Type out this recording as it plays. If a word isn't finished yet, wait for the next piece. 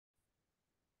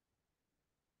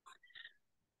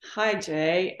Hi,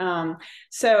 Jay. I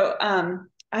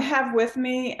have with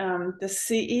me the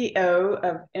CEO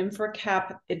of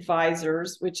InfraCap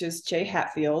Advisers, which is Jay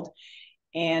Hatfield,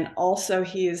 and also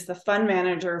he is the fund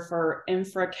manager for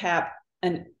InfraCap,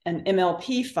 an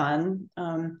MLP fund,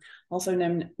 also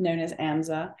known as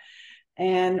AMZA.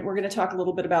 And we're going to talk a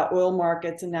little bit about oil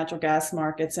markets and natural gas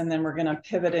markets, and then we're going to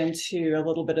pivot into a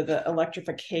little bit of the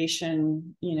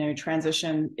electrification,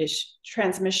 transmission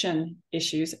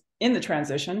issues in the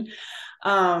transition.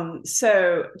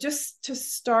 So just to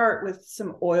start with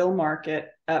some oil market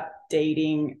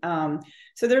updating.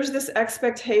 So there's this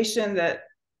expectation that,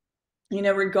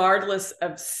 regardless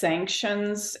of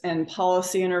sanctions and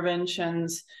policy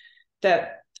interventions,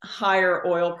 that higher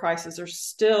oil prices are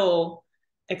still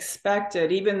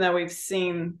expected, even though we've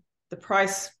seen the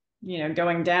price,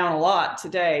 going down a lot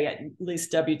today, at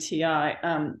least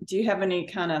WTI. Do you have any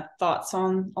kind of thoughts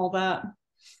on all that?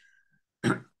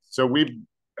 So we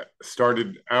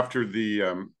started after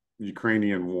the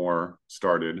Ukrainian war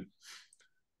started.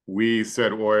 We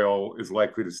said oil is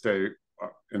likely to stay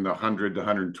in the $100 to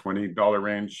 $120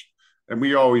 range, and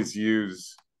we always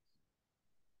use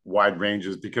wide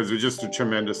ranges because there's just a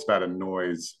tremendous amount of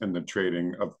noise in the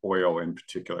trading of oil in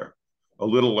particular. A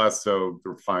little less so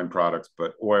the refined products,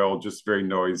 but oil just very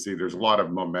noisy. There's a lot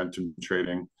of momentum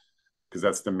trading because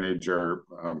that's the major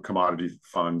commodity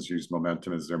funds use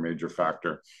momentum as their major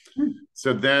factor.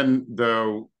 So then,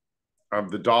 though,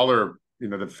 the dollar,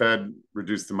 the Fed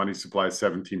reduced the money supply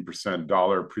 17%,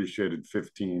 dollar appreciated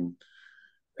 15%,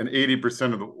 and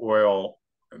 80% of the oil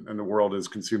in the world is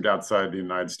consumed outside the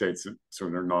United States, so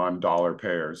they're non-dollar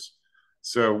payers.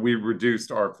 So we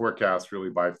reduced our forecast really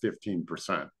by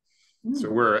 15%. So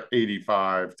we're at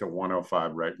 85 to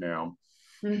 105 right now.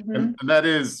 And that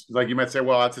is, like, you might say,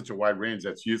 well, that's such a wide range,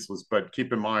 that's useless. But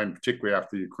keep in mind, particularly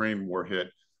after the Ukraine war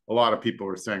hit, a lot of people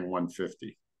were saying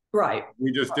 150. Right.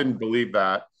 We just didn't believe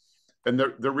that. And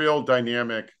the real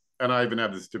dynamic, and I even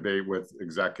have this debate with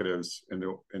executives in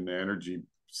the energy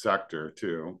sector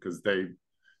too, because they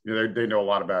know a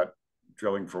lot about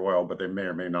drilling for oil, but they may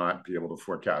or may not be able to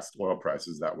forecast oil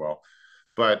prices that well.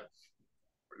 But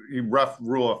a rough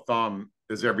rule of thumb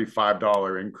is every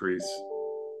 $5 increase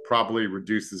probably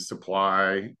reduces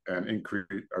supply and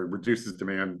reduces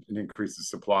demand and increases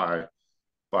supply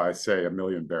by, say, 1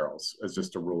 million barrels, as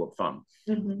just a rule of thumb.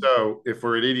 So if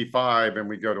we're at 85 and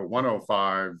we go to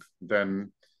 105,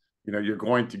 then you're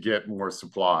going to get more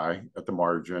supply at the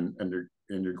margin,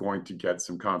 and you're going to get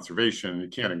some conservation. You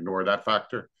can't ignore that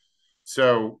factor.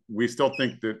 So we still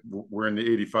think that we're in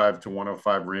the 85 to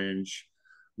 105 range.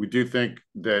 We do think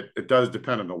that it does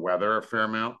depend on the weather a fair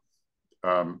amount.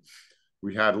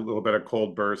 We had a little bit of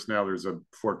cold burst. Now there's a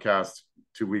forecast,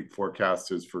 2-week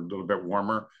forecast is for a little bit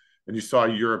warmer. And you saw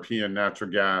European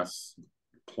natural gas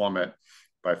plummet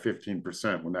by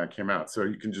 15% when that came out. So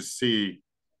you can just see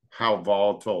how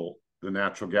volatile the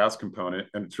natural gas component,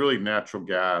 and it's really natural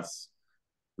gas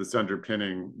that's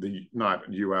underpinning the, not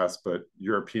US, but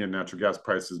European natural gas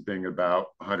prices being about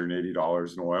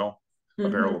 $180 in oil, a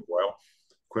barrel of oil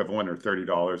equivalent, or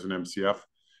 $30 in MCF.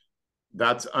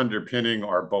 That's underpinning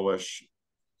our bullish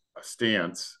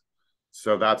stance.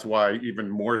 So that's why, even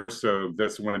more so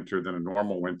this winter than a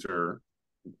normal winter,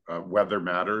 weather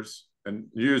matters. And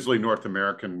usually North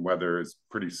American weather is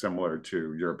pretty similar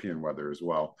to European weather as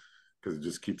well, because it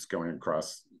just keeps going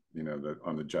across,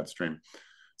 on the jet stream.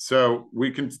 So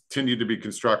we continue to be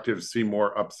constructive, see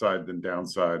more upside than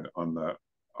downside on the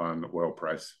oil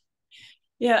price.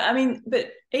 Yeah,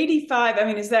 but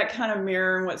 85, is that kind of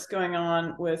mirroring what's going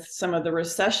on with some of the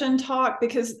recession talk?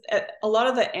 Because a lot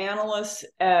of the analysts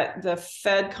at the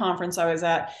Fed conference I was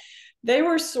at, they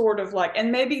were sort of like,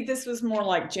 and maybe this was more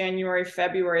like January,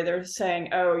 February, they're saying,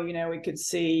 oh, we could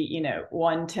see,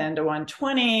 110 to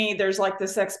 120. There's like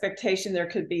this expectation there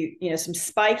could be, some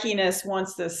spikiness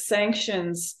once the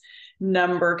sanctions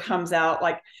number comes out.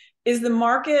 Like, is the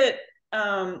market,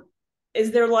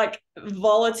 is there like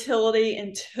volatility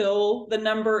until the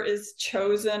number is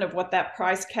chosen of what that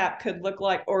price cap could look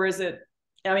like? Or is it,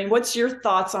 what's your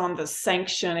thoughts on the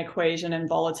sanction equation and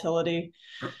volatility?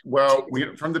 Well,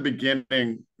 from the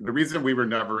beginning, the reason we were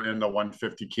never in the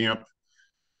 150 camp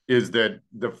is that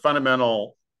the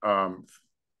fundamental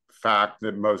fact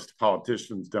that most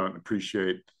politicians don't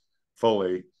appreciate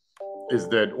fully is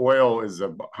that oil is a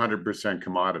 100%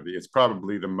 commodity. It's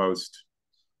probably the most,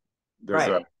 there's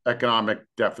an economic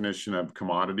definition of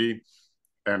commodity,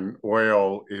 and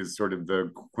oil is sort of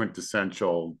the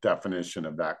quintessential definition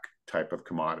of that type of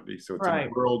commodity. So it's a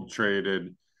world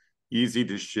traded, easy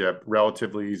to ship,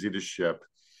 relatively easy to ship,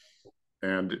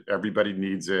 and everybody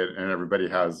needs it, and everybody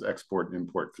has export and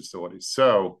import facilities.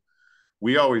 So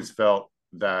we always felt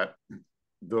that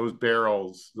those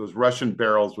barrels, those Russian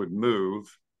barrels, would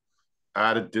move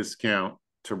at a discount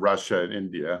to Russia and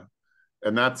India.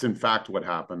 And that's in fact what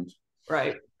happened.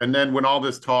 Right. And then when all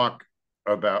this talk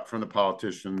about from the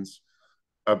politicians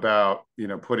about, you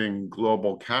know, putting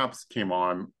global caps came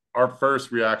on, our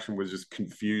first reaction was just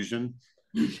confusion,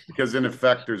 because in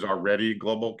effect there's already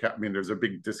global cap. I mean, there's a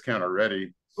big discount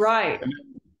already. Right.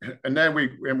 And then we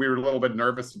were a little bit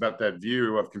nervous about that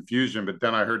view of confusion. But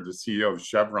then I heard the CEO of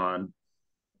Chevron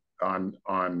on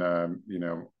you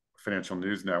know, Financial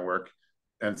News Network,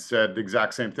 and said the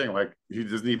exact same thing. Like, he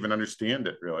doesn't even understand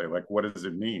it really. Like, what does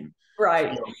it mean?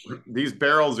 Right. So these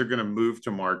barrels are going to move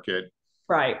to market.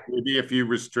 Right. Maybe if you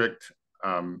restrict,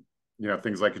 you know,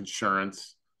 things like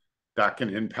insurance, that can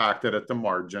impact it at the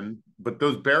margin. But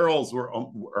those barrels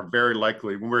are very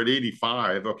likely, when we're at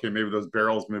 85, okay, maybe those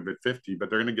barrels move at 50, but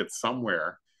they're going to get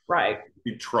somewhere. Right.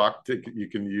 You trucked, you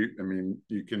can use, I mean,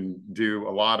 you can do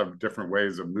a lot of different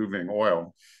ways of moving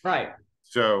oil. Right.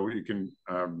 So you can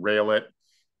rail it.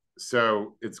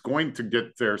 So it's going to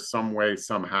get there some way,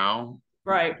 somehow.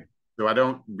 Right. So I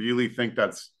don't really think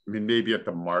that's, I mean, maybe at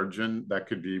the margin that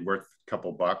could be worth a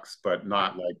couple bucks, but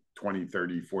not like 20,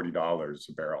 30, $40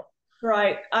 a barrel.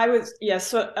 Right.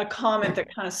 So a comment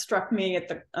that kind of struck me at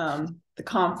the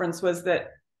conference was that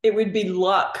it would be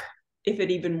luck if it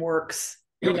even works,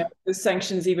 you know, the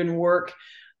sanctions even work.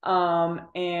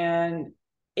 And,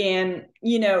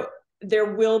 you know,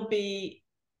 there will be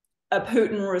a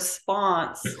Putin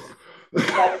response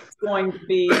that's going to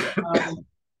be,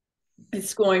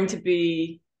 it's going to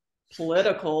be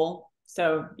political.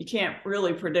 So you can't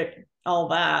really predict all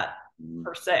that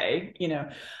per se, you know.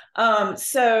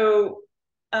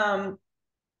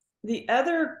 The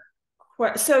other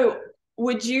so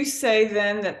would you say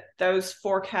then that those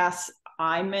forecasts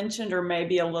I mentioned are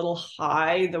maybe a little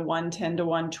high, the 110 to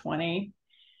 120?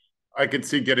 I could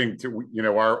see getting to, you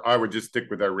know, I would just stick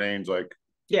with our range, like,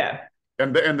 yeah.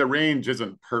 And the range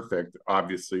isn't perfect,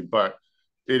 obviously, but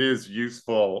it is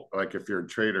useful, like if you're a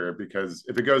trader, because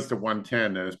if it goes to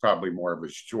 110, then it's probably more of a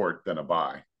short than a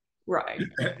buy. Right.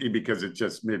 Because it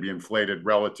just maybe inflated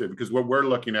relative, because what we're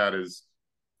looking at is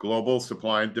global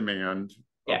supply and demand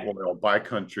of oil by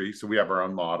country. So we have our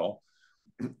own model.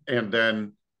 And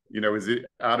then, you know, is it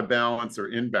out of balance or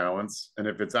in balance? And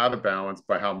if it's out of balance,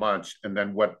 by how much? And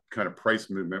then what kind of price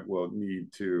movement will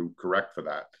need to correct for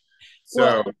that?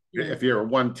 So if you're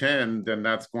 110, then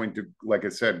that's going to, like I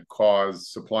said,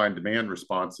 cause supply and demand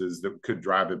responses that could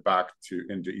drive it back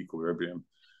into equilibrium.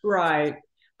 Right.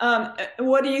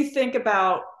 What do you think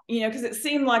about, you know, because it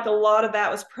seemed like a lot of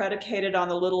that was predicated on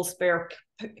the little spare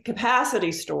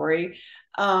capacity story.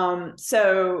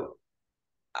 So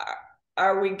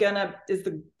are we gonna, is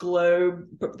the globe,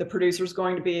 the producers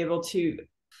going to be able to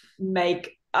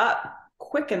make up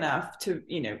quick enough to,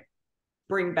 you know,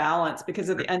 bring balance because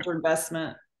of the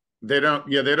underinvestment? They don't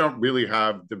really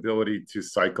have the ability to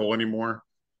cycle anymore.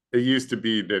 It used to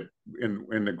be that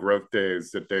in the growth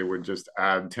days that they would just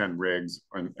add 10 rigs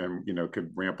and you know,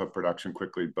 could ramp up production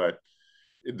quickly. But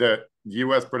the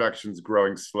U.S. production is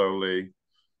growing slowly,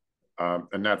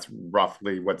 and that's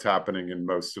roughly what's happening in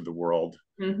most of the world.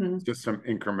 Mm-hmm. Just some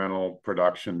incremental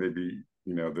production. Maybe,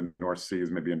 you know, the North Sea is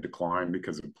maybe in decline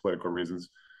because of political reasons.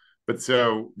 But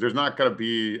so there's not going to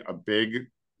be a big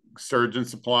surge in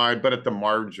supply, but at the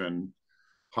margin,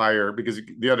 higher, because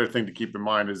the other thing to keep in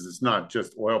mind is it's not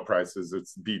just oil prices,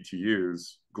 it's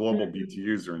BTUs. Global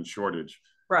BTUs are in shortage.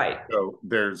 Right. So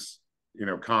there's, you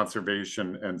know,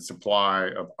 conservation and supply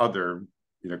of other,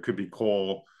 you know, could be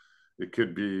coal, it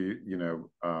could be, you know,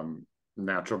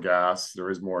 natural gas. There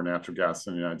is more natural gas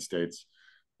in the United States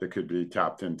that could be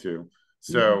tapped into.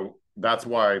 So that's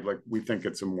why, like, we think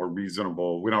it's a more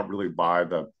reasonable, we don't really buy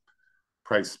the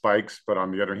price spikes, but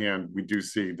on the other hand, we do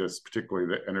see this, particularly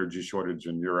the energy shortage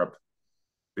in Europe,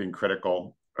 being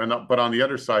critical. And but on the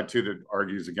other side too, that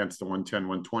argues against the 110,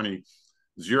 120,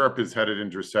 Europe is headed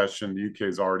into recession. The UK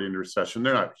is already in recession.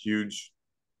 They're not huge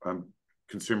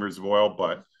consumers of oil,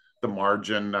 but the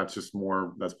margin, that's just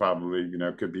more, that's probably, you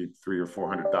know, could be 300,000 or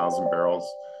 400,000 barrels.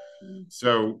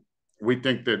 So we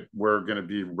think that we're going to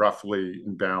be roughly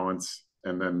in balance,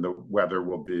 and then the weather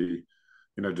will be,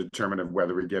 you know, determinant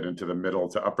whether we get into the middle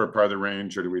to upper part of the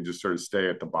range, or do we just sort of stay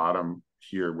at the bottom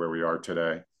here where we are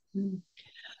today.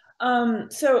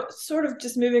 So sort of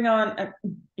just moving on,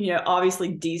 you know, obviously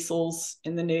diesel's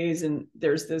in the news, and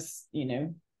there's this, you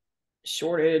know,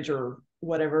 shortage or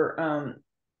whatever.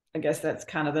 I guess that's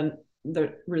kind of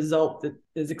the result that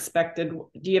is expected.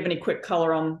 Do you have any quick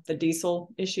color on the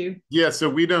diesel issue? Yeah, so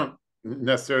we don't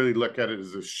necessarily look at it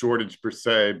as a shortage per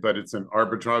se, but it's an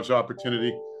arbitrage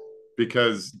opportunity.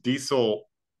 because diesel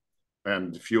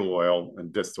and fuel oil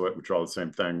and distillate, which are all the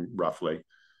same thing roughly,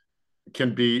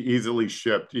 can be easily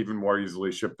shipped, even more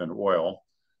easily shipped than oil,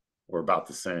 or about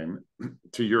the same,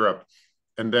 to Europe,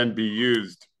 and then be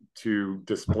used to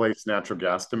displace natural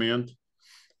gas demand.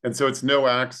 And so it's no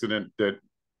accident that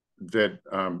the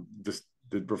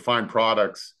refined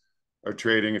products are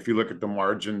trading, if you look at the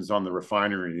margins on the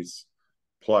refineries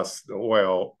plus the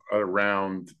oil,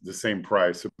 around the same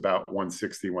price, about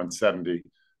 160, 170,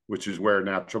 which is where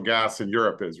natural gas in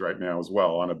Europe is right now as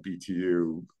well on a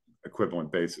BTU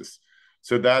equivalent basis.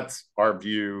 So that's our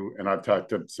view, and I've talked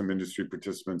to some industry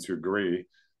participants who agree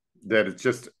that it's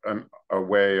just a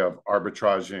way of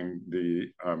arbitraging the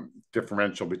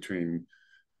differential between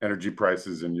energy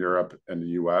prices in Europe and the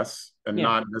US, and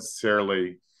not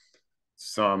necessarily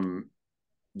some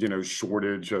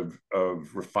shortage of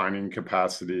refining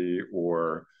capacity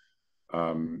or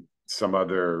some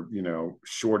other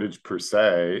shortage per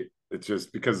se. It's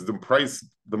just because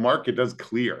the market does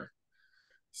clear.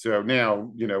 So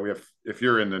now if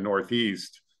you're in the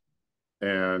Northeast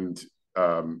and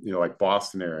like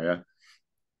Boston area,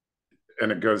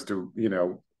 and it goes to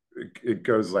it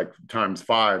goes like times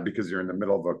 5 because you're in the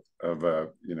middle of a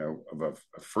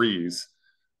freeze,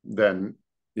 then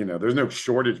there's no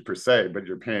shortage per se, but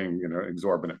you're paying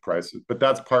exorbitant prices. But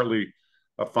that's partly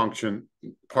a function.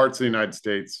 Parts of the United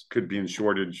States could be in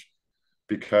shortage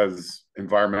because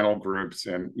environmental groups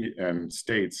and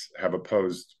states have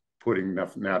opposed putting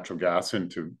enough natural gas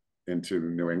into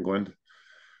New England.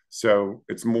 So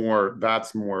that's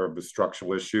more of a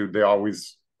structural issue. They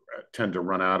always tend to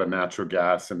run out of natural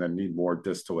gas and then need more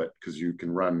distillate because you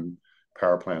can run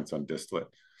power plants on distillate.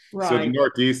 Right. So the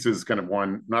Northeast is kind of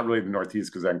one, not really the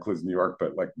Northeast because that includes New York,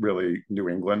 but like really New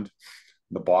England,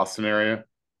 the Boston area.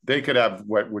 They could have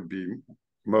what would be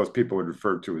most people would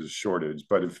refer to as a shortage.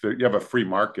 But if you have a free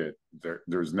market,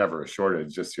 there's never a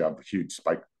shortage. Just you have a huge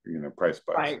spike, price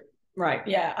spikes. Right.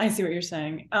 Yeah, I see what you're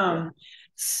saying.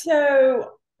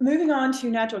 So moving on to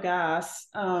natural gas.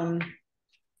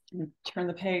 Turn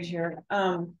the page here.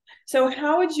 So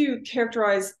how would you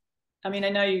characterize, I mean, I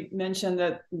know you mentioned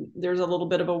that there's a little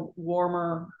bit of a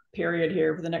warmer period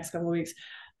here for the next couple of weeks.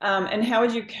 And how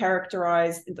would you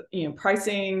characterize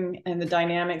pricing and the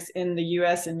dynamics in the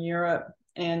US and Europe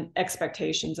and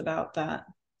expectations about that?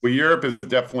 Well, Europe is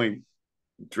definitely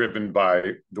driven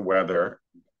by the weather.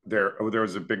 There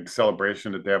was a big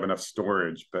celebration that they have enough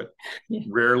storage, but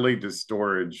rarely does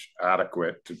storage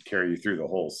adequate to carry you through the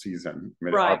whole season. I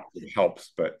mean, it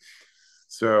helps, but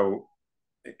so,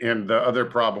 and the other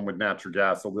problem with natural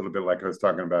gas, a little bit like I was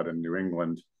talking about in New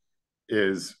England,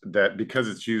 is that because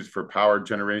it's used for power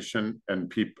generation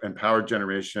and power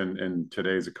generation in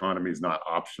today's economy is not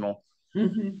optional,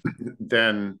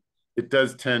 then it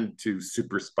does tend to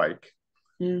super spike.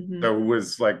 So it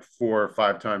was like 4 or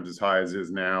 5 times as high as it is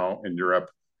now in Europe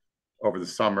over the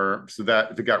summer. So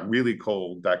that if it got really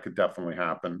cold, that could definitely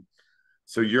happen.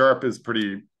 So Europe is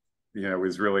pretty,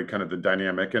 is really kind of the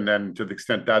dynamic. And then to the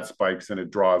extent that spikes and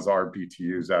it draws our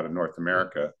BTUs out of North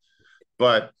America.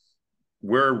 But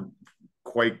we're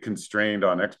quite constrained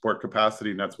on export capacity.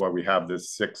 And that's why we have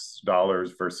this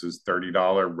 $6 versus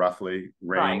 $30 roughly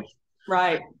range.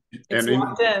 Right. And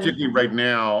particularly right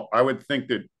now, I would think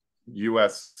that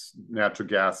U.S. natural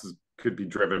gas could be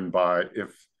driven by if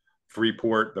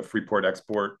the Freeport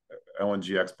export,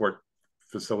 LNG export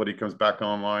facility comes back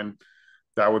online.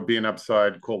 That would be an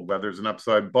upside. Cold weather is an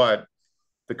upside. But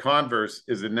the converse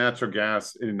is that natural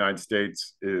gas in the United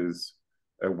States is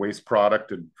a waste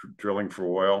product of drilling for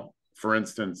oil, for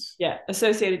instance. Yeah,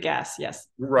 associated gas, yes.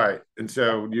 Right. And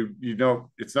so you don't,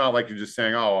 it's not like you're just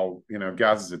saying, oh,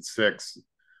 gas is at 6.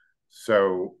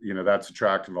 So, that's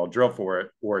attractive. I'll drill for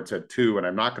it, or it's at 2 and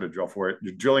I'm not going to drill for it.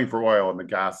 You're drilling for oil and the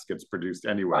gas gets produced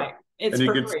anyway. Right. And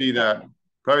you can see that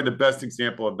probably the best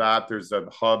example of that. There's a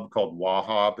hub called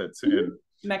Waha that's in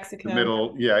Mexico. The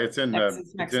middle. Yeah. It's in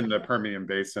the Permian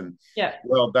Basin. Yeah.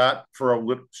 Well, that for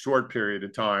a short period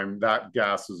of time, that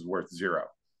gas is worth 0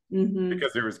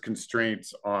 because there was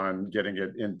constraints on getting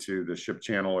it into the ship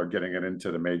channel or getting it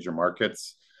into the major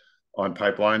markets on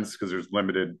pipelines because there's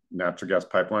limited natural gas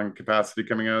pipeline capacity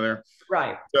coming out of there.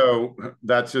 Right. So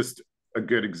that's just a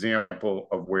good example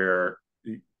of where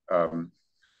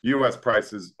U.S.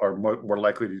 prices are more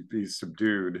likely to be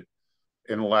subdued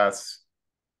unless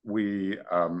we,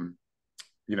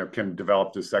 can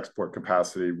develop this export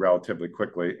capacity relatively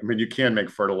quickly. I mean, you can make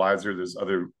fertilizer. There's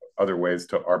other ways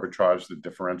to arbitrage the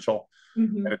differential,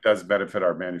 and it does benefit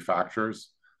our manufacturers.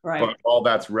 Right. But all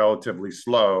that's relatively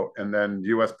slow. And then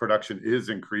U.S. production is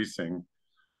increasing,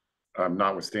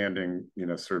 notwithstanding,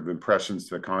 sort of impressions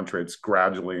to the contrary, it's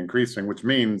gradually increasing, which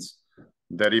means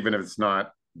that even if it's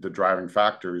not the driving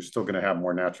factor, you're still going to have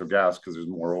more natural gas because there's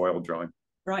more oil drilling.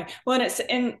 Right. Well, and it's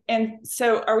and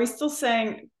so are we still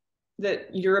saying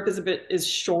that Europe is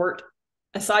short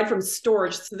aside from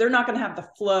storage? So they're not going to have the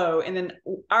flow, and then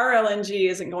our LNG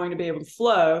isn't going to be able to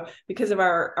flow because of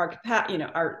our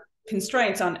our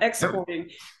constraints on exporting.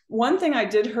 One thing I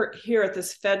did hear at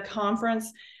this Fed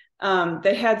conference,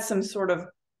 they had some sort of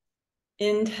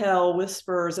intel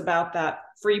whispers about that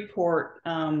Freeport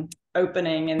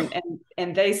opening,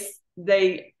 and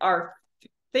they are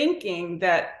thinking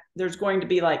that there's going to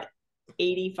be like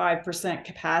 85%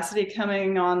 capacity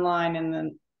coming online and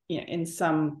then in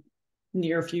some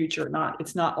near future.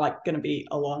 It's not like going to be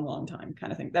a long time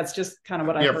kind of thing. That's just kind of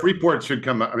what I heard. Freeport should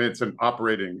come. I mean, it's an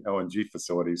operating LNG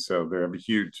facility, so they have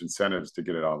huge incentives to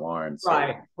get it online.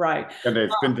 So. Right. And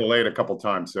it's been delayed a couple of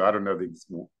times, so I don't know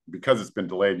because it's been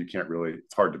delayed. You can't really.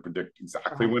 It's hard to predict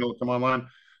exactly when it'll come online,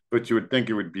 but you would think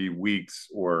it would be weeks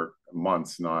or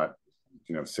months, not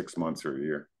 6 months or a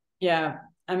year. Yeah,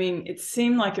 I mean, it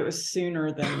seemed like it was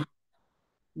sooner than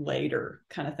later,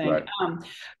 kind of thing. Right.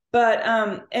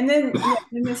 And then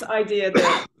in this idea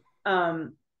that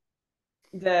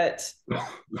that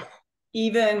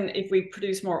even if we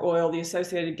produce more oil, the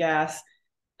associated gas,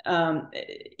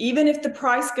 even if the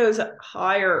price goes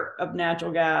higher of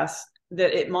natural gas,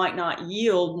 that it might not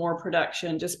yield more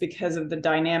production just because of the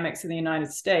dynamics in the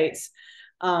United States.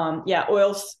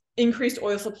 Increased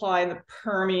oil supply in the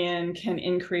Permian can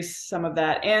increase some of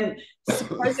that. And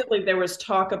supposedly there was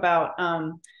talk about,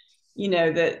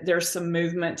 that there's some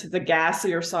movement to the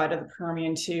gassier side of the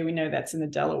Permian too. We know that's in the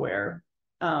Delaware.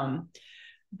 And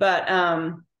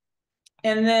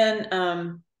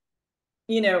then,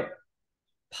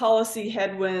 policy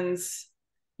headwinds,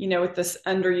 with this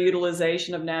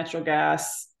underutilization of natural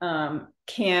gas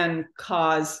can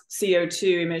cause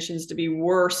CO2 emissions to be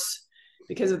worse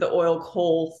because of the oil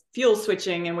coal fuel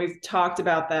switching. And we've talked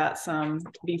about that some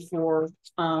before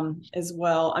as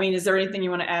well. I mean, is there anything you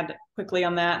want to add quickly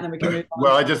on that? And then we can move on.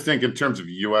 Well, I just think in terms of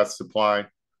US supply,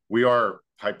 we are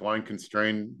pipeline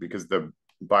constrained because the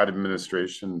Biden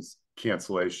administration's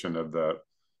cancellation of the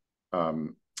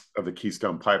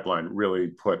Keystone pipeline really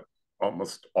put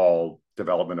almost all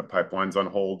development of pipelines on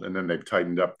hold. And then they've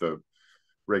tightened up the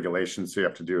regulations. So you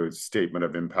have to do a statement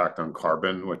of impact on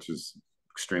carbon, which is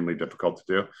extremely difficult to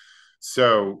do.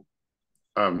 So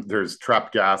there's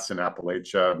trapped gas in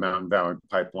Appalachia. Mountain Valley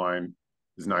Pipeline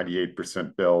is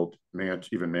 98% built.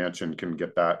 Even Manchin can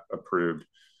get that approved.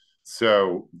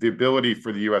 So the ability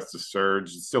for the U.S. to surge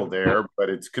is still there, but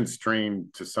it's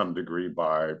constrained to some degree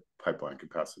by pipeline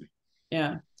capacity.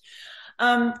 Yeah.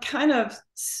 Kind of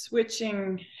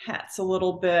switching hats a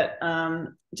little bit,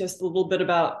 just a little bit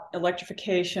about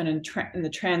electrification and the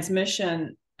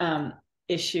transmission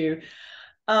issue.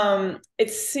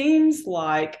 It seems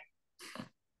like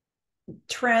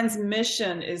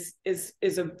transmission is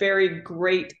a very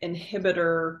great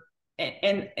inhibitor,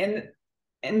 and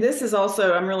this is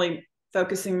also, I'm really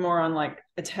focusing more on like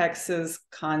a Texas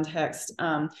context.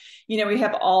 We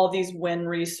have all these wind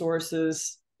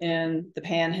resources in the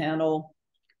Panhandle,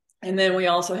 and then we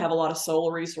also have a lot of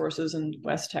solar resources in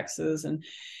West Texas, and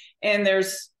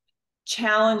there's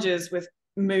challenges with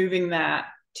moving that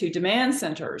to demand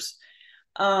centers.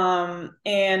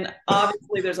 And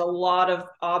obviously there's a lot of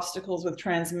obstacles with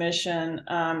transmission,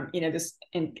 this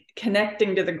in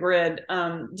connecting to the grid.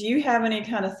 Do you have any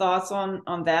kind of thoughts on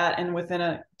that and within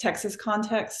a Texas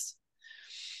context?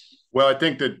 Well, I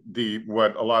think that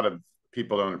what a lot of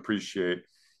people don't appreciate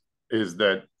is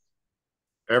that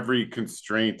every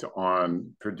constraint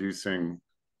on producing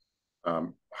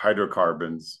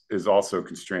hydrocarbons is also a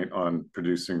constraint on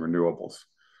producing renewables.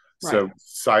 Right. So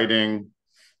siting,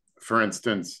 for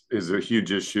instance, is a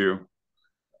huge issue.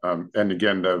 And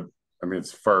again,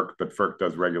 it's FERC, but FERC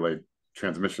does regulate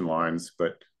transmission lines,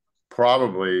 but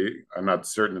probably, I'm not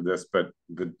certain of this, but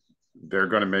they're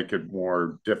going to make it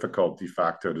more difficult de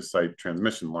facto to site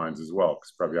transmission lines as well,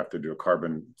 because probably have to do a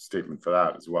carbon statement for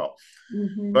that as well.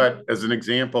 Mm-hmm. But as an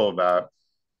example of that,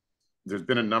 there's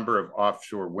been a number of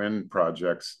offshore wind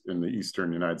projects in the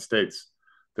eastern United States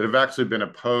that have actually been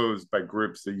opposed by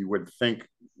groups that you would think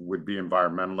would be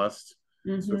environmentalists.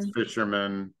 Mm-hmm. So it's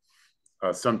fishermen,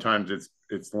 sometimes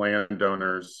it's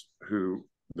landowners who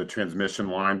the transmission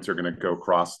lines are going to go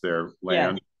across their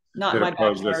land. Yeah, not my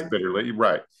backyard. Bitterly,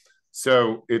 right.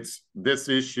 So it's this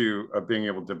issue of being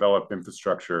able to develop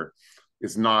infrastructure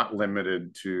is not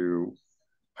limited to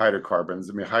hydrocarbons.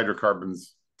 I mean,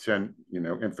 hydrocarbons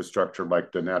infrastructure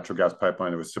like the natural gas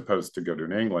pipeline that was supposed to go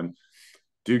to England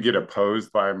do get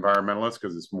opposed by environmentalists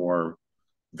because it's more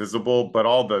visible, but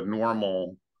all the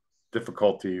normal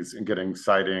difficulties in getting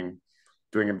siting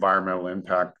doing environmental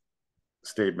impact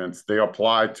statements, they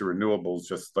apply to renewables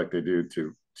just like they do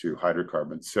to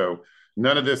hydrocarbons. So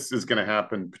none of this is going to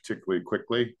happen particularly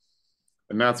quickly,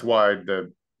 and that's why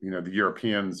the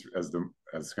Europeans, as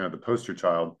kind of the poster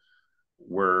child,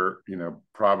 were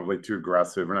probably too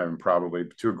aggressive, or not even probably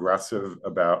too aggressive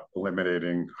about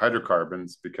eliminating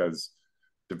hydrocarbons, because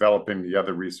developing the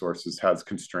other resources has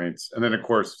constraints. And then, of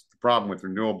course, the problem with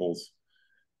renewables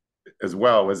as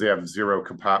well is they have zero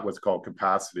what's called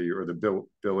capacity, or the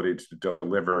ability to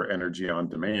deliver energy on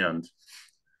demand.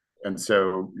 And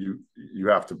so you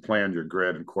have to plan your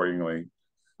grid accordingly.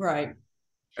 Right.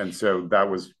 And so that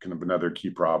was kind of another key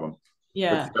problem.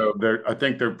 Yeah. But so I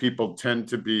think people tend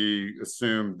to be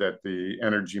assumed that the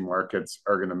energy markets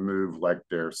are going to move like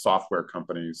they're software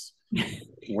companies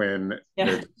when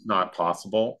it's not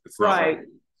possible. It's not right. like,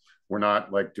 we're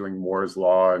not like doing Moore's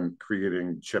law and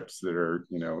creating chips that are,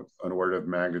 an order of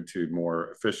magnitude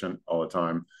more efficient all the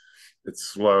time. It's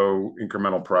slow,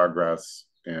 incremental progress,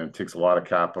 and it takes a lot of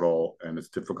capital, and it's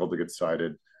difficult to get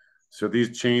sited. So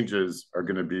these changes are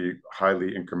going to be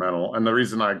highly incremental. And the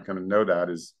reason I kind of know that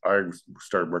is I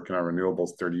started working on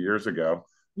renewables 30 years ago,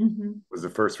 was the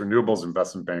first renewables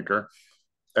investment banker.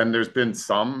 And there's been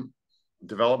some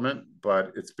development,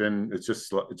 but it's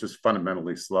just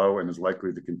fundamentally slow, and is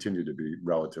likely to continue to be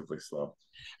relatively slow.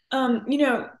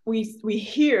 We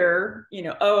hear,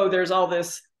 oh, there's all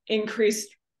this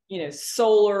increased,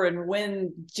 solar and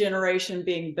wind generation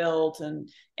being built,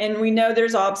 and we know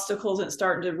there's obstacles that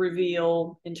starting to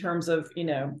reveal in terms of,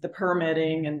 the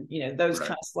permitting and, those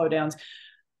kind of slowdowns.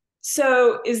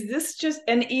 So is this just,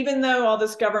 and even though all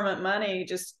this government money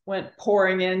just went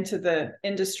pouring into the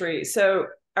industry, so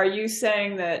are you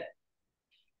saying that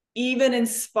even in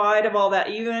spite of all that,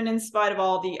 even in spite of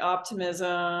all the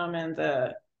optimism and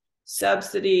the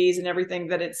subsidies and everything,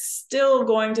 that it's still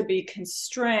going to be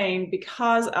constrained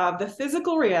because of the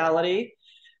physical reality,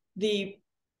 the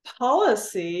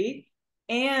policy,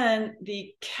 and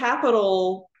the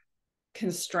capital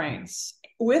constraints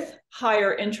with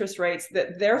higher interest rates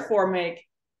that therefore make,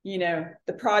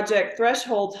 the project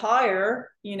threshold higher,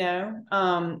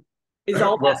 is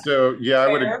all well, so yeah,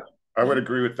 fair? I would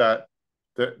agree with that.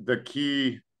 The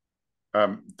key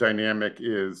dynamic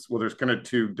is, well, there's kind of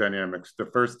two dynamics. The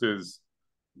first is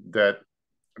that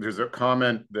there's a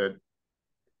comment that,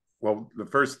 well, the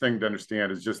first thing to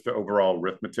understand is just the overall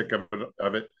arithmetic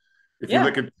of it. If you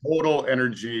look at total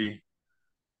energy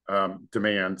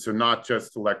demand, so not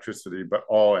just electricity, but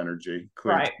all energy,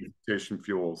 including transportation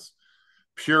fuels,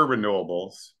 pure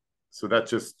renewables, so that's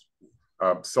just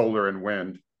solar and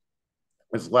wind,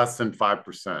 is less than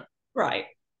 5%. Right.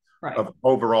 Of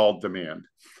overall demand.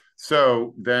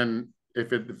 So then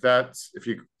if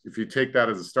you take that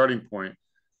as a starting point,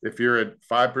 if you're at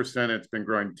 5%, it's been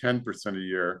growing 10% a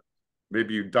year,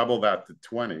 maybe you double that to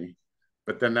 20,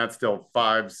 but then that's still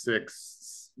 5,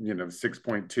 6,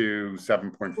 6.2,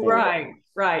 7.4.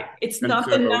 Right. It's not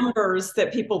the numbers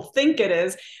that people think it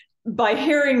is. By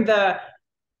hearing the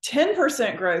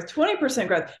 10% growth, 20%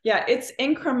 growth. Yeah, it's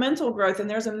incremental growth, and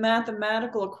there's a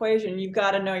mathematical equation. You've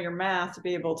got to know your math to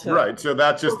be able to. Right. So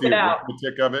that's just the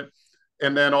arithmetic of it.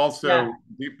 And then also,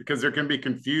 because there can be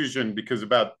confusion, because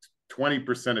about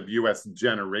 20% of US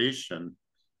generation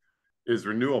is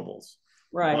renewables.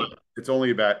 Right. But it's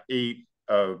only about 8%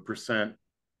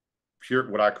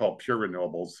 pure, what I call pure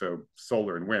renewables, so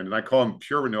solar and wind. And I call them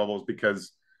pure renewables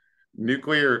because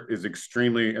nuclear is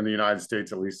extremely, in the United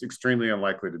States at least, extremely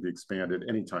unlikely to be expanded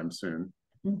anytime soon,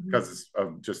 because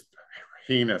of just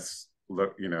heinous,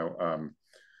 local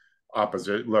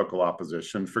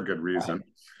opposition, for good reason.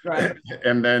 Right.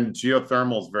 And then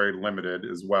geothermal is very limited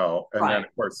as well. And then,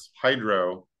 of course,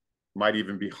 hydro might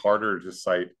even be harder to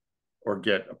site or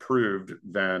get approved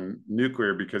than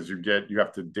nuclear, because you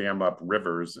have to dam up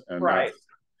rivers, and that's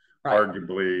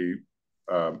arguably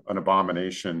an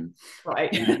abomination.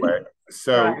 Right. Anyway,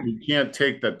 so you can't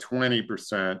take the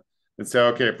 20% and say,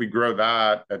 okay, if we grow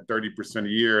that at 30% a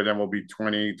year, then we'll be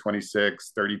 20,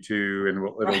 26, 32, and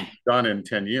it'll be done in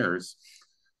 10 years.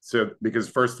 So, because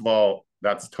first of all,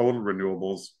 that's total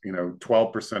renewables,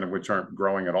 12% of which aren't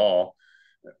growing at all.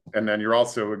 And then you're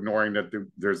also ignoring that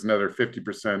there's another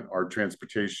 50% are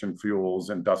transportation fuels,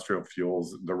 industrial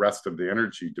fuels, the rest of the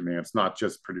energy demand. It's not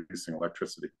just producing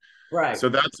electricity. Right. So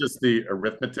that's just the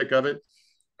arithmetic of it.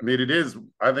 I mean,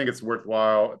 I think it's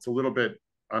worthwhile. It's a little bit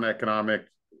uneconomic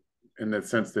in the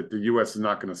sense that the US is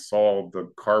not going to solve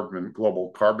the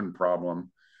global carbon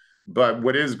problem. But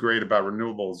what is great about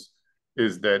renewables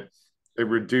is that it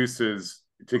reduces,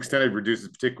 to the extent it reduces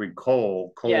particularly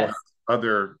coal has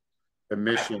other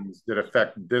emissions that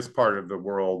affect this part of the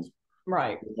world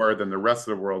Right. more than the rest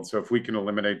of the world. So if we can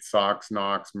eliminate SOx,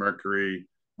 NOx, mercury,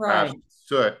 ash, Right.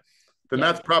 soot, then Yeah.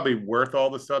 that's probably worth all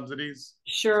the subsidies.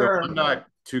 So Sure. I'm not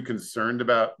too concerned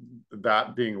about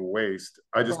that being a waste.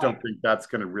 I just Right. don't think that's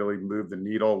going to really move the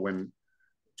needle when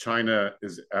China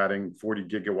is adding 40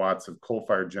 gigawatts of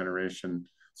coal-fired generation.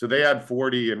 So they add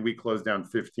 40 and we close down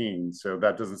 15. So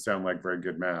that doesn't sound like very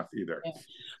good math either. Yeah.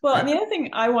 Well, and the other thing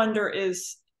I wonder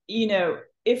is,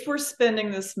 if we're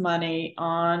spending this money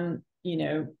on,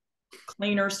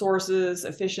 cleaner sources,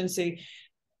 efficiency,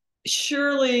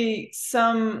 surely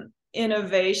some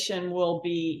innovation will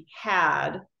be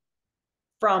had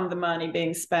from the money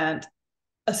being spent,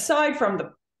 aside from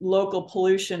the local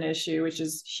pollution issue, which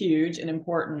is huge and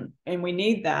important, and we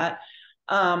need that.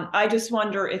 I just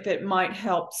wonder if it might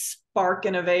help spark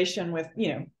innovation with,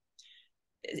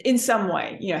 in some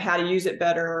way, how to use it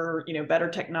better, better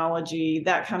technology,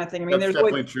 that kind of thing. I mean, That's there's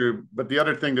definitely always, true. But the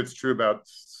other thing that's true about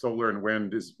solar and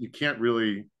wind is you can't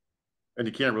really, and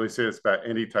you can't really say this about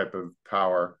any type of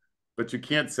power, but you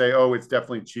can't say, oh, it's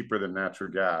definitely cheaper than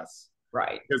natural gas.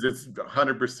 right. Because it's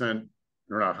 100%,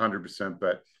 or not 100%,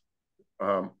 but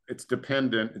it's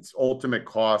dependent, its ultimate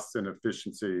cost and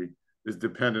efficiency is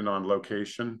dependent on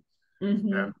location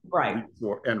Mm-hmm. and Right.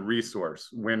 resource,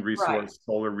 wind Right. resource,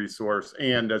 solar resource,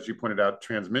 and as you pointed out,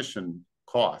 transmission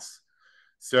costs.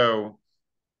 So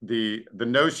the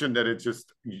notion that it's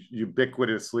just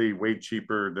ubiquitously way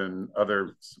cheaper than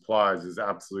other supplies is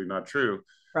absolutely not true. It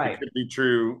Right. could be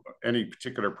true. Any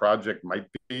particular project might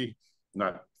be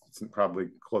not, it's probably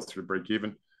closer to break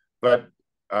even. But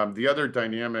the other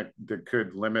dynamic that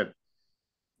could limit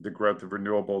the growth of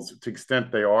renewables to the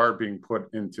extent they are being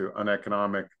put into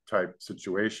uneconomic type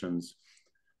situations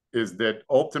is that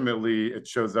ultimately it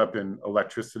shows up in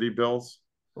electricity bills.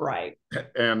 Right.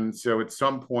 And so at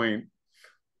some point,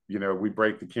 we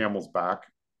break the camel's back.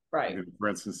 Right. For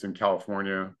instance, in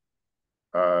California,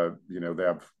 they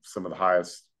have some of the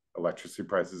highest electricity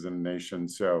prices in the nation.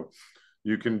 So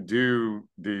you can do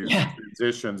these Yeah.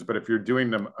 transitions, but if you're doing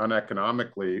them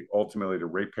uneconomically, ultimately the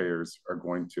ratepayers are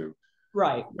going to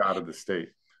Right. go out of the state.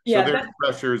 So Yeah. there's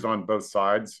pressures on both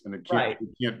sides, and it Right.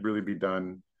 can't really be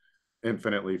done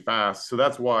infinitely fast. So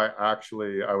that's why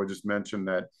actually I would just mention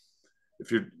that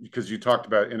because you talked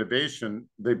about innovation,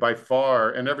 they by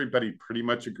far, and everybody pretty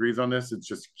much agrees on this, it's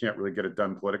just you can't really get it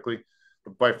done politically,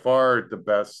 but by far the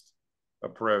best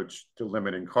approach to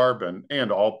limiting carbon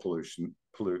and all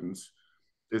pollutants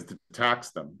is to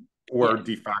tax them or Yeah.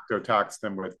 de facto tax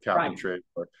them with cap Right. and trade.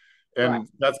 Right. And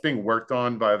that's being worked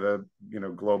on by the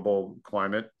global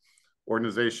climate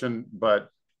organization. But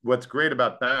what's great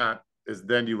about that is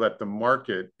then you let the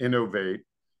market innovate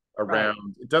Right.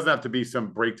 around. It doesn't have to be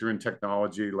some breakthrough in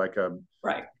technology like a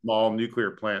Right. small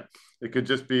nuclear plant. It could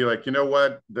just be like,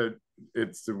 we're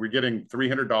getting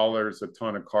 $300 a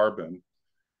ton of carbon,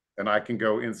 and I can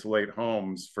go insulate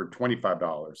homes for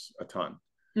 $25 a ton.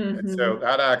 And Mm-hmm. so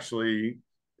that actually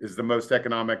is the most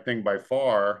economic thing by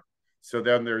far. So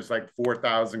then there's like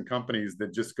 4,000 companies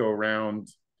that just go around,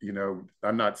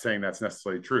 I'm not saying that's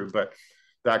necessarily true, but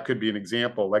that could be an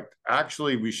example. Like,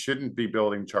 actually, we shouldn't be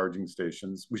building charging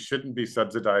stations. We shouldn't be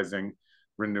subsidizing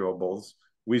renewables.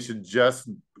 We should just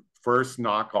first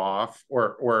knock off,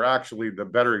 or actually the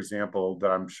better example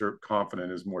that I'm sure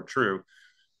confident is more true,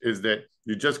 is that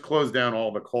you just close down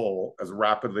all the coal as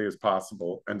rapidly as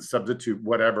possible and substitute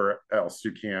whatever else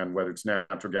you can, whether it's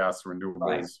natural gas, renewables,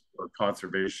 right, or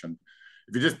conservation.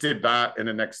 If you just did that in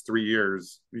the next 3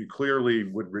 years, you clearly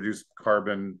would reduce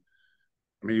carbon.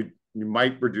 I mean, you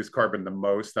might reduce carbon the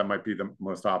most. That might be the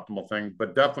most optimal thing,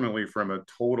 but definitely from a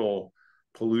total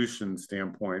pollution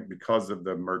standpoint, because of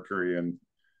the mercury and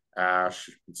ash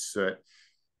and soot,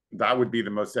 that would be the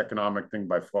most economic thing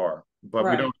by far. But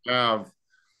right, we don't have,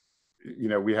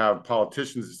 we have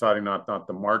politicians deciding, not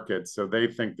the market. So they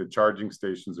think that charging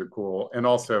stations are cool. And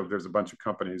also there's a bunch of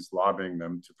companies lobbying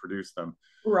them to produce them.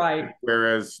 Right.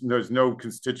 Whereas there's no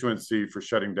constituency for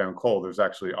shutting down coal. There's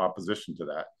actually opposition to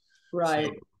that. Right.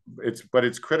 So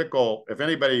it's critical. If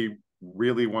anybody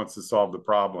really wants to solve the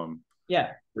problem,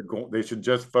 yeah, they should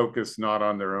just focus not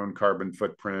on their own carbon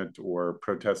footprint or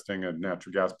protesting a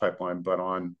natural gas pipeline, but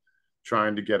on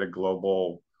trying to get a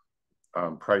global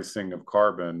pricing of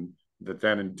carbon that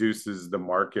then induces the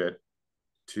market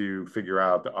to figure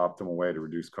out the optimal way to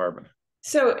reduce carbon.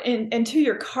 So, and to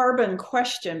your carbon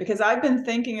question, because I've been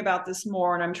thinking about this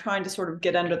more and I'm trying to sort of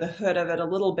get under the hood of it a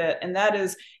little bit. And that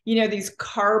is, these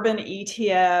carbon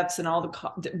ETFs and all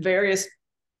the various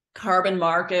carbon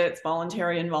markets,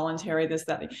 voluntary, involuntary, this,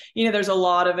 that, there's a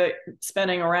lot of it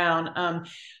spinning around.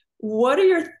 What are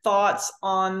your thoughts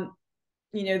on,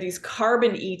 these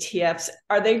carbon ETFs?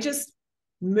 Are they just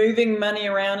moving money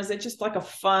around? Is it just like a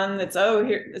fund that's, oh,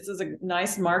 here, this is a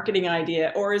nice marketing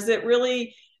idea? Or is it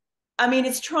really, I mean,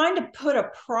 it's trying to put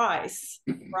a price,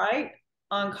 right,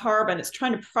 on carbon. It's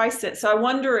trying to price it. So I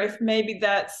wonder if maybe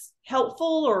that's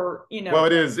helpful, or, you know. Well,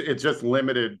 it is. It's just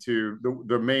limited to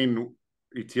the main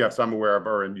ETFs I'm aware of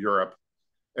are in Europe.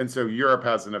 And so Europe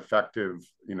has an effective,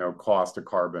 cost of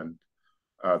carbon.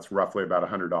 It's roughly about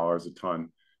 $100 a ton.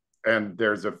 And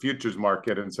there's a futures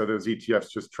market. And so those ETFs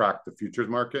just track the futures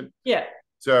market. Yeah.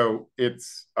 So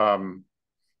it's, I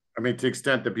mean, to the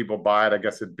extent that people buy it, I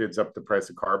guess it bids up the price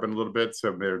of carbon a little bit.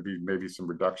 So there would be maybe some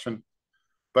reduction.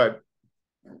 But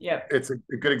yeah, it's a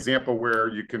good example where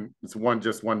it's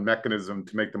just one mechanism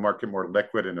to make the market more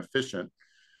liquid and efficient.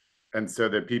 And so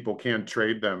that people can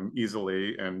trade them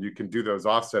easily. And you can do those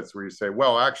offsets where you say,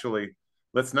 well, actually,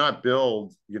 let's not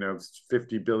build,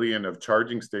 50 billion of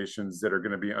charging stations that are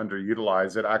going to be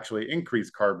underutilized that actually increase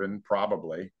carbon,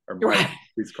 probably, or might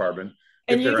increase carbon.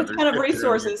 And use a ton of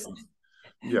resources.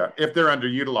 Yeah, if they're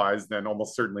underutilized, then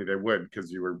almost certainly they would,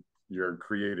 because you're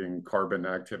creating carbon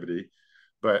activity.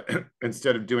 But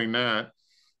instead of doing that,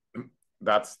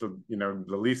 that's the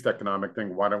least economic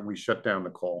thing. Why don't we shut down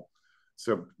the coal?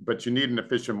 So, but you need an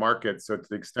efficient market. So to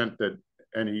the extent that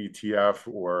any ETF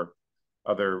or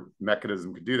other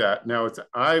mechanism could do that. Now, it's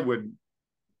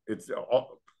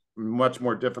much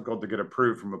more difficult to get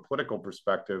approved from a political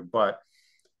perspective, but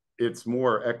it's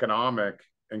more economic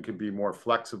and can be more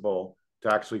flexible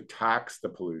to actually tax the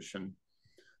pollution.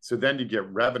 So then you get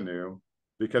revenue,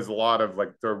 because a lot of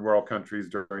like third world countries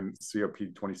during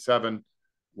COP27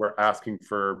 were asking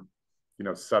for,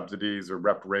 subsidies or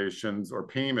reparations or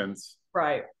payments,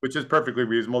 right? Which is perfectly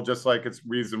reasonable, just like it's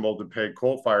reasonable to pay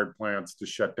coal-fired plants to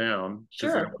shut down,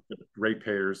 because they don't want the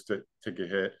ratepayers to take a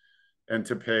hit, and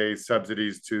to pay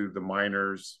subsidies to the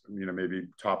miners, maybe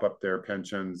top up their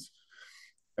pensions,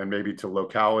 and maybe to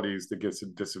localities that get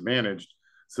disadvantaged.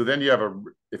 So then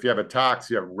if you have a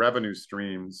tax, you have revenue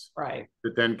streams, right,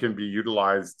 that then can be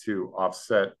utilized to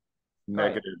offset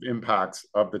negative impacts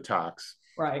of the tax.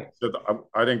 Right. So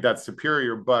I think that's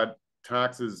superior, but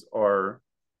taxes are,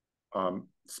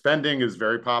 spending is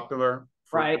very popular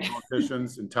for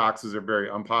politicians, and taxes are very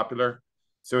unpopular.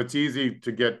 So it's easy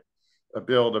to get a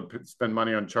bill to spend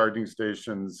money on charging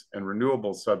stations and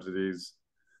renewable subsidies,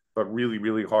 but really,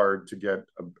 really hard to get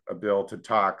a bill to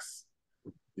tax,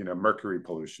 mercury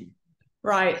pollution.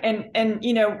 Right. And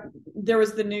there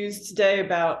was the news today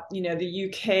about, the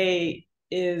UK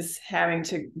is having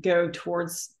to go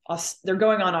towards they're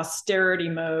going on austerity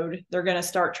mode. They're going to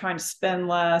start trying to spend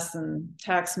less and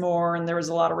tax more. And there was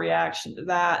a lot of reaction to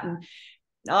that. And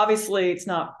obviously it's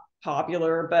not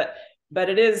popular, but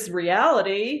it is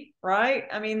reality, right?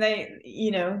 I mean,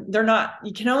 they're not,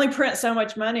 you can only print so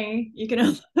much money. You can,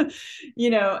 and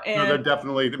no, they're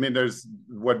definitely, I mean, there's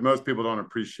what most people don't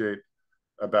appreciate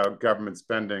about government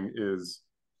spending is,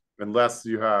 unless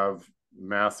you have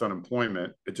mass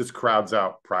unemployment, it just crowds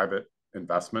out private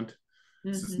investment.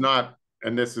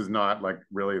 Mm-hmm. This is not like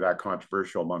really that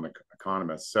controversial among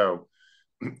economists. So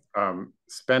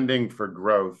spending for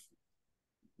growth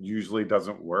usually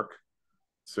doesn't work.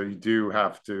 So you do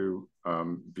have to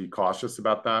be cautious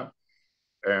about that.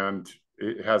 And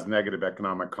it has negative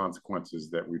economic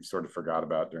consequences that we've sort of forgot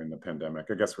about during the pandemic.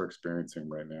 I guess we're experiencing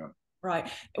right now.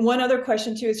 Right. One other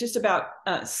question too is just about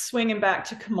swinging back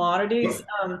to commodities.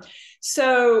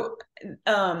 So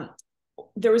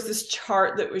there was this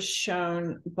chart that was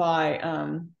shown by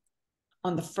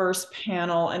on the first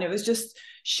panel, and it was just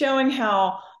showing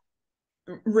how,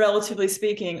 relatively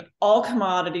speaking, all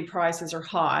commodity prices are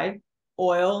high: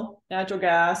 oil, natural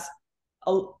gas,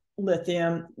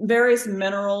 lithium, various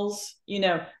minerals.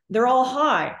 They're all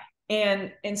high.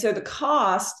 And so the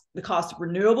cost of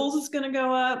renewables is going to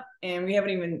go up, and we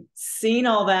haven't even seen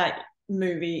all that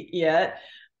movie yet,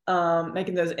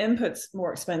 making those inputs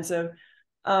more expensive.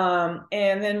 And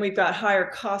then we've got higher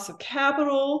costs of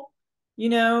capital,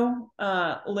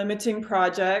 limiting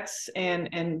projects,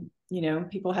 and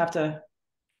people have to,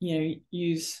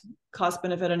 use cost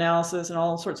benefit analysis and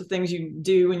all sorts of things you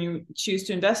do when you choose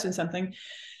to invest in something.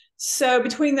 So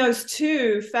between those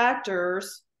two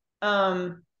factors,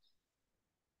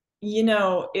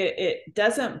 it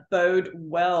doesn't bode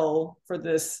well for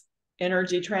this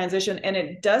energy transition. And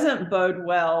it doesn't bode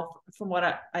well, from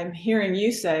what I'm hearing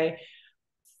you say,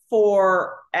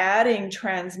 for adding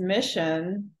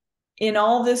transmission in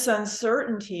all this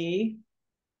uncertainty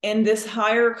in this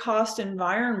higher cost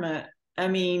environment. I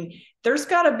mean, there's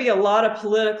got to be a lot of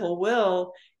political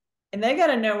will, and they got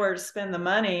to know where to spend the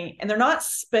money, and they're not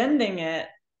spending it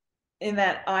in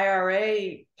that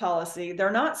IRA policy,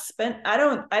 they're not spent.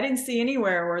 I didn't see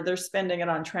anywhere where they're spending it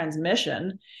on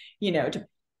transmission, to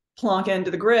plonk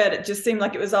into the grid. It just seemed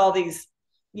like it was all these,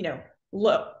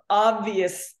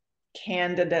 obvious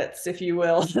candidates, if you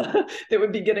will, that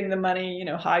would be getting the money,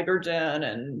 hydrogen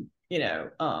and,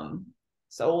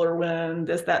 solar, wind,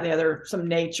 this, that, and the other, some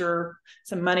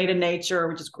money to nature,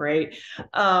 which is great.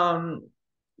 So,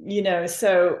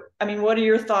 I mean, what are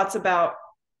your thoughts about?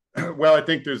 Well, I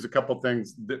think there's a couple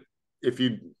things that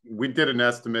we did an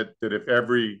estimate that if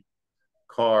every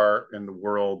car in the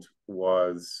world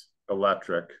was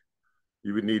electric,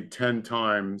 you would need 10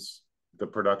 times the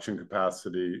production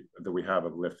capacity that we have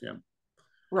of lithium.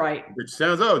 Right. Which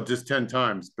sounds, just 10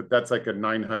 times, but that's like a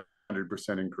 900%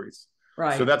 increase.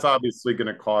 Right. So that's obviously going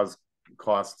to cause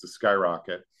costs to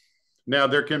skyrocket. Now,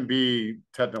 there can be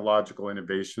technological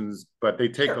innovations, but they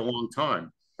take a long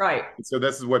time. Right. So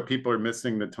this is what people are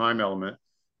missing, the time element.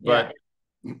 But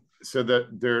so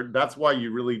that's why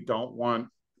you really don't want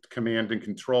command and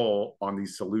control on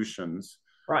these solutions.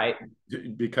 Right.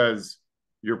 Because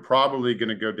you're probably going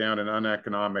to go down an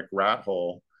uneconomic rat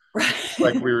hole. Right.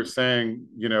 Like we were saying,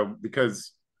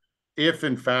 because if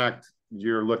in fact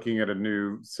you're looking at a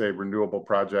new, say, renewable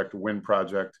project, wind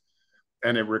project,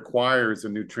 and it requires a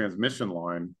new transmission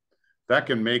line, that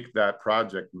can make that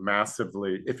project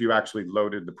massively, if you actually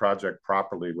loaded the project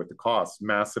properly with the costs,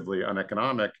 massively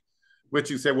uneconomic, which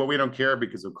you say, well, we don't care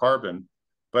because of carbon.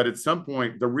 But at some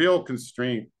point, the real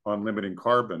constraint on limiting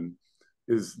carbon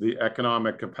is the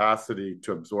economic capacity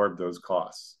to absorb those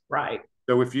costs. Right.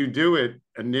 So if you do it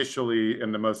initially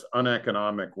in the most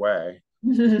uneconomic way,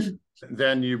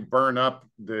 then you burn up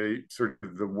the sort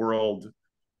of the world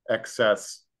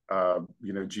excess,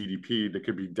 GDP that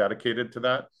could be dedicated to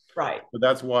that. Right. So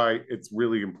that's why it's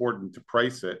really important to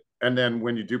price it. And then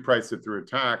when you do price it through a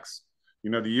tax,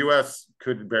 the U.S.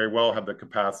 could very well have the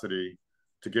capacity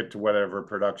to get to whatever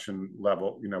production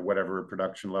level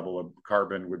of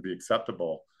carbon would be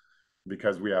acceptable,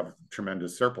 because we have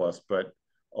tremendous surplus. But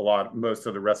most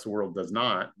of the rest of the world does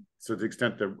not. So to the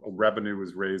extent that revenue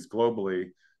is raised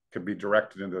globally, could be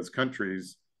directed into those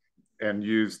countries and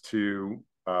used to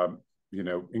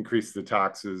increase the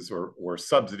taxes or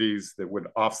subsidies that would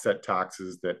offset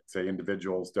taxes that, say,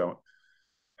 individuals don't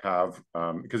have.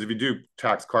 Because if you do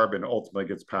tax carbon, it ultimately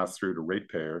gets passed through to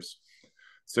ratepayers.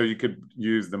 So you could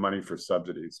use the money for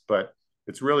subsidies. But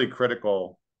it's really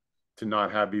critical to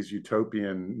not have these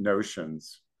utopian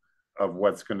notions of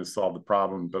what's going to solve the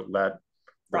problem, but let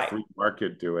the free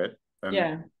market do it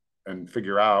and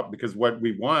figure out, because what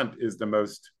we want is the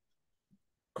most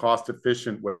cost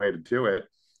efficient way to do it.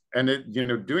 And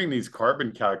doing these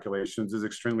carbon calculations is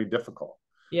extremely difficult.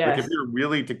 Yes. Like if you're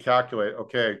really to calculate,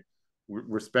 okay,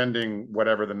 we're spending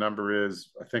whatever the number is,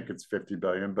 I think it's 50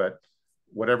 billion, but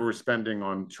whatever we're spending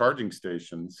on charging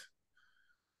stations,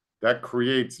 that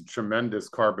creates a tremendous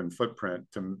carbon footprint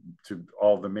to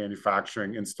all the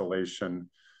manufacturing, installation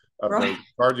of those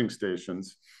charging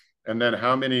stations. And then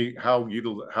how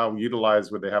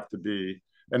utilized would they have to be?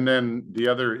 And then the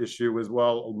other issue is,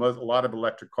 well, a lot of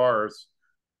electric cars,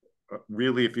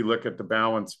 really, if you look at the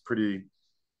balance pretty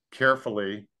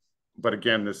carefully, but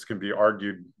again, this can be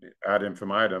argued ad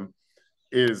infinitum,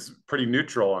 is pretty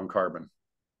neutral on carbon.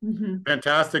 Mm-hmm.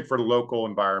 Fantastic for the local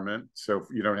environment, so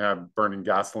you don't have burning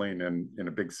gasoline in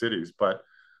a big cities, but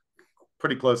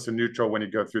pretty close to neutral when you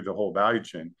go through the whole value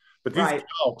chain. But these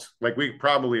calcs, like we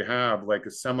probably have like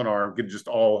a seminar, we could just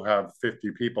all have 50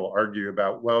 people argue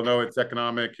about, well, no, it's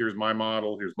economic, here's my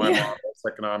model, model, it's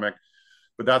economic.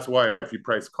 But that's why if you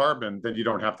price carbon, then you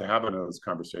don't have to have those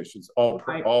conversations.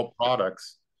 All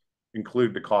products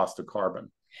include the cost of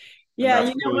carbon. Yeah,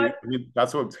 you know what? I mean,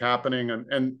 that's what's happening.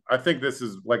 And I think this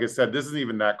is, like I said, this isn't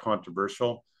even that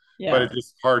controversial, but it's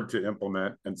just hard to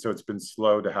implement. And so it's been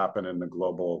slow to happen in the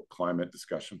global climate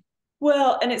discussion.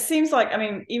 Well, and it seems like,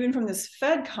 even from this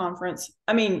Fed conference,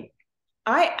 I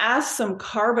asked some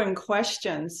carbon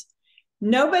questions.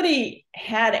 Nobody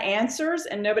had answers,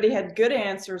 and nobody had good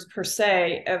answers per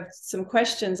se of some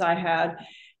questions I had.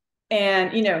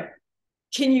 And,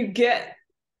 can you get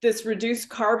this reduced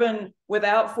carbon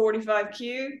without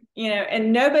 45Q?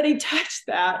 And nobody touched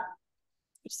that,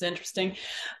 which is interesting.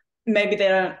 Maybe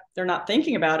they're not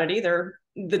thinking about it either.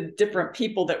 The different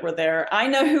people that were there. I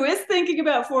know who is thinking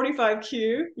about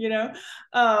 45Q,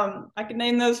 I could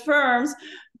name those firms,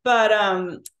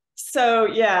 but so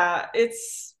yeah,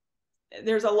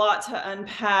 there's a lot to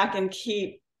unpack and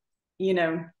keep,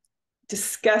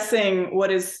 discussing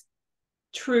what is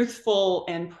truthful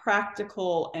and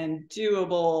practical and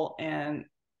doable, and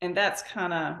that's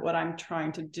kind of what I'm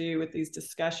trying to do with these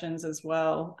discussions as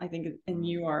well, I think, and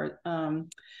you are.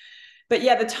 but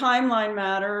yeah, the timeline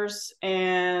matters,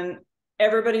 and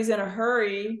everybody's in a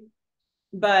hurry.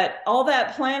 But all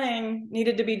that planning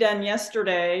needed to be done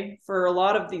yesterday for a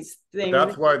lot of these things. But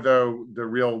that's why, though, the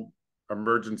real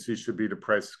emergency should be to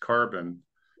price carbon,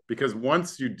 because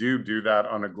once you do that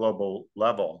on a global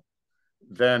level,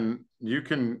 then you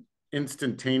can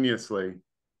instantaneously,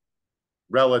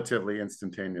 relatively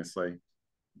instantaneously,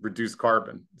 reduce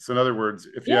carbon. So in other words,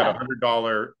 if you had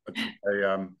 $100,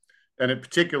 and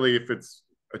particularly if it's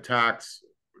a tax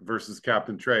versus cap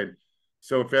and trade.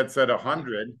 So if it said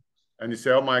 100, and you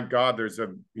say, oh my God,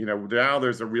 now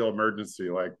there's a real emergency,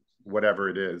 like whatever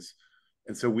it is.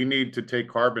 And so we need to take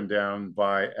carbon down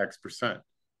by X%.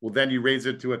 Well, then you raise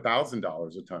it to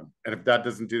 $1,000 a ton. And if that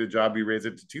doesn't do the job, you raise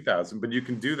it to 2,000. But you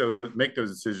can make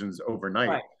those decisions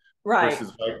overnight. Right.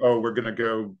 Versus like, oh, we're going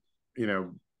to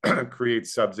go, create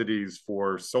subsidies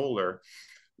for solar.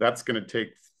 That's going to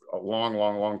take a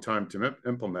long time to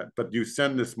implement. But you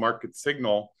send this market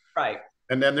signal. Right.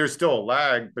 And then there's still a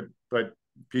lag, but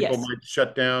people might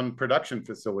shut down production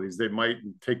facilities. They might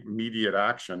take immediate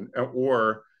action,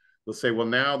 or they'll say, well,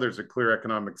 now there's a clear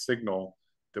economic signal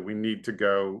that we need to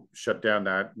go shut down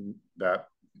that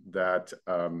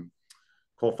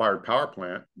coal-fired power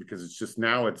plant, because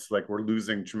it's like we're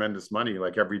losing tremendous money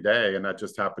like every day, and that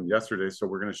just happened yesterday, so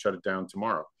we're going to shut it down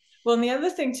tomorrow. Well, and the other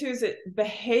thing too is it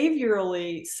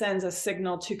behaviorally sends a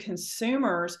signal to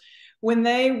consumers when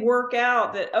they work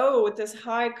out that, oh, with this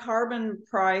high carbon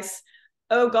price,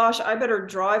 oh gosh, I better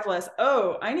drive less.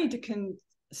 Oh, I need to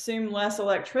consume less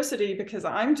electricity because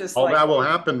I'm just that will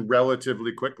happen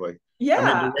relatively quickly. Yeah.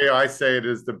 I mean, the way I say it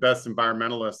is the best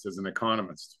environmentalist is an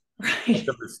economist. Right.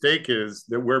 The mistake is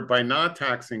that by not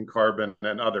taxing carbon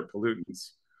and other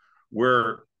pollutants,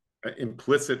 we're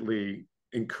implicitly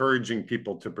encouraging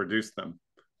people to produce them,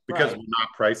 because we're not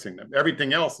pricing them.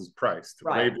 Everything else is priced.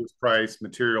 Labor is priced,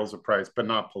 materials are priced, but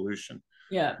not pollution.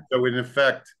 Yeah. So in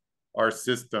effect, our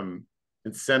system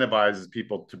incentivizes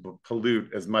people to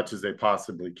pollute as much as they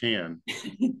possibly can.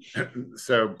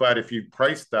 But if you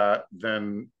price that,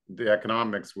 then the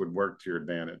economics would work to your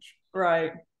advantage.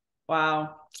 Right.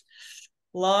 Wow.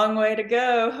 Long way to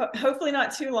go. Hopefully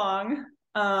not too long.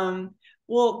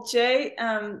 Well, Jay,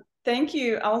 thank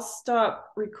you. I'll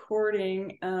stop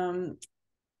recording.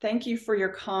 Thank you for your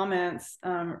comments.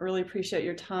 Really appreciate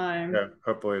your time. Yeah,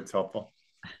 hopefully it's helpful.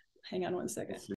 Hang on one second.